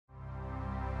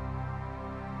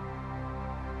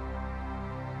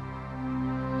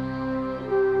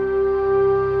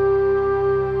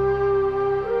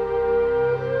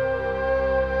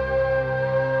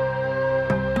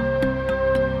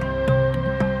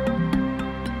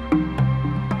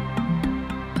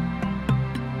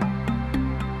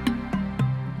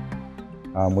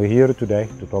We're here today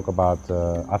to talk about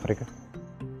Africa,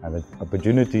 and the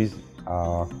opportunities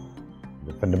are,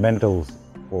 the fundamentals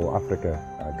for Africa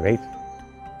are great.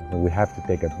 So we have to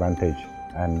take advantage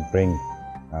and bring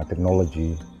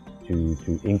technology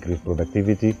to increase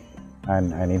productivity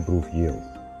and improve yields.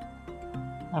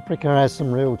 Africa has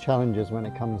some real challenges when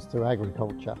it comes to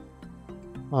agriculture.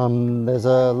 There's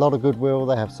a lot of goodwill.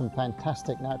 They have some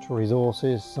fantastic natural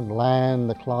resources, some land,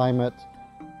 the climate,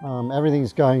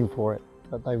 everything's going for it,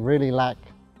 but they really lack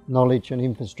knowledge and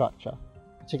infrastructure,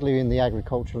 particularly in the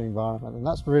agricultural environment, and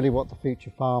that's really what the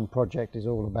Future Farm project is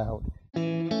all about.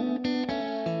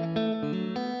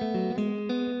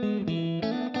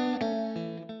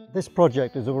 This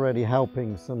project is already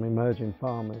helping some emerging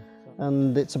farmers,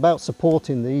 and it's about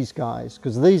supporting these guys,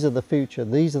 because these are the future.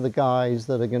 These are the guys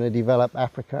that are going to develop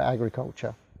Africa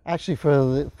agriculture. Actually,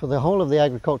 for the whole of the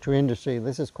agriculture industry,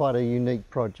 this is quite a unique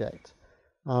project.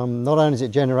 Not only is it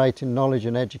generating knowledge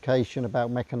and education about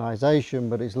mechanization,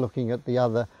 but it's looking at the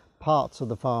other parts of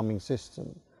the farming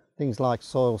system, things like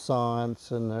soil science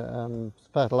and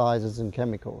fertilizers and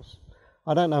chemicals.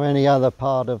 I don't know any other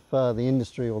part of the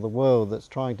industry or the world that's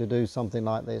trying to do something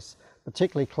like this,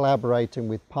 particularly collaborating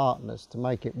with partners to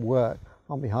make it work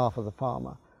on behalf of the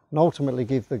farmer and ultimately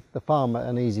give the farmer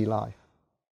an easy life.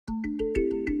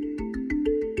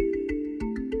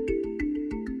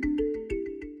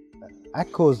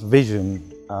 AGCO's vision,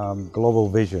 global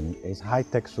vision, is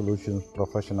high-tech solutions,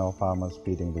 professional farmers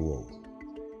feeding the world.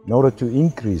 In order to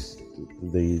increase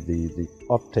the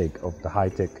uptake of the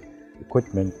high-tech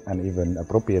equipment and even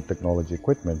appropriate technology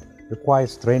equipment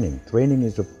requires training. Training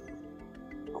is a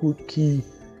key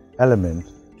element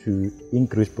to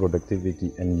increase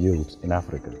productivity and yields in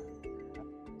Africa.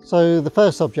 So the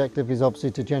first objective is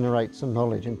obviously to generate some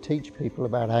knowledge and teach people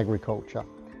about agriculture.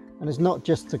 And it's not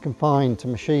just to confine to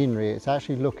machinery, it's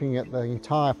actually looking at the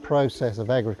entire process of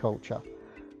agriculture.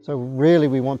 So really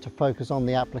we want to focus on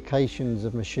the applications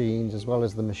of machines as well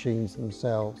as the machines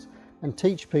themselves, and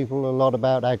teach people a lot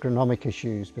about agronomic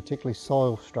issues, particularly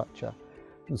soil structure.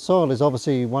 And soil is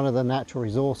obviously one of the natural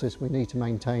resources we need to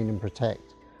maintain and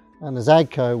protect. And as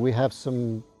AGCO, we have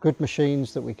some good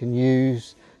machines that we can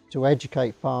use to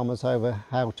educate farmers over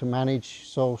how to manage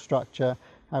soil structure,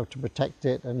 how to protect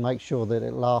it and make sure that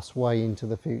it lasts way into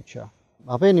the future.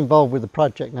 I've been involved with the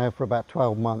project now for about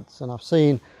 12 months, and I've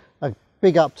seen a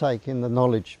big uptake in the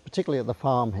knowledge, particularly at the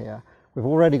farm here. We've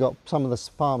already got some of the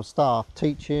farm staff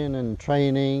teaching and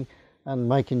training and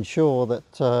making sure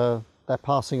that they're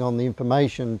passing on the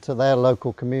information to their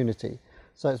local community.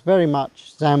 So it's very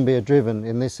much Zambia driven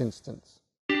in this instance.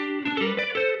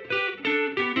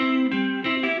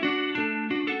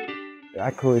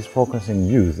 AGCO is focusing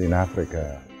youth in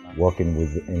Africa, working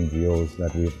with NGOs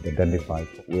that we've identified.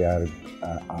 We are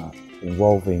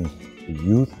involving the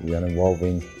youth, we are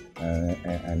involving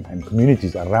and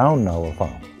communities around our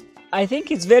farm. I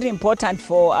think it's very important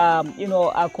for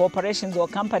our corporations or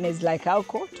companies like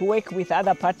AGCO to work with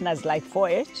other partners like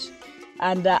 4H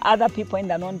and other people in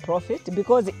the non-profit,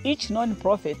 because each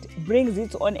non-profit brings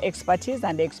its own expertise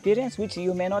and experience which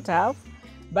you may not have,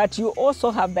 but you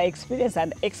also have the experience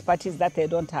and expertise that they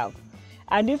don't have.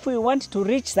 And if we want to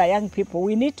reach the young people,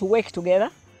 we need to work together,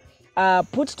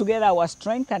 put together our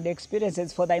strength and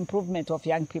experiences for the improvement of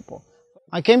young people.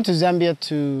 I came to Zambia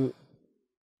to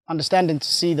understand and to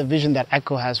see the vision that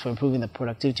AGCO has for improving the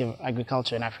productivity of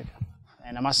agriculture in Africa.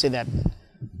 And I must say that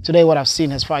today what I've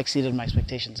seen has far exceeded my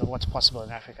expectations of what's possible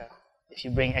in Africa if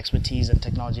you bring expertise and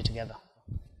technology together.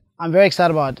 I'm very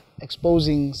excited about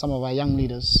exposing some of our young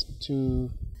leaders to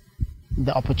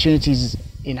the opportunities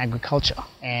in agriculture,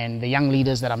 and the young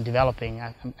leaders that I'm developing,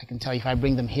 I can tell you if I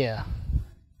bring them here,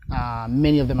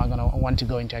 many of them are going to want to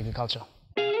go into agriculture.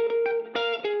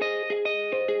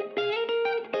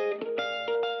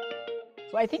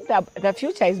 So I think that the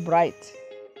future is bright,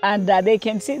 and they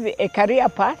can see a career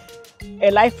path,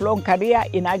 a lifelong career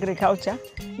in agriculture.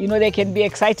 You know, they can be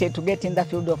excited to get in the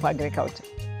field of agriculture.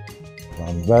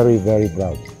 I'm very, very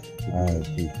proud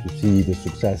to see the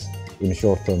success in the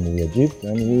short term we achieved,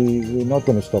 and we're not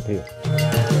going to stop here.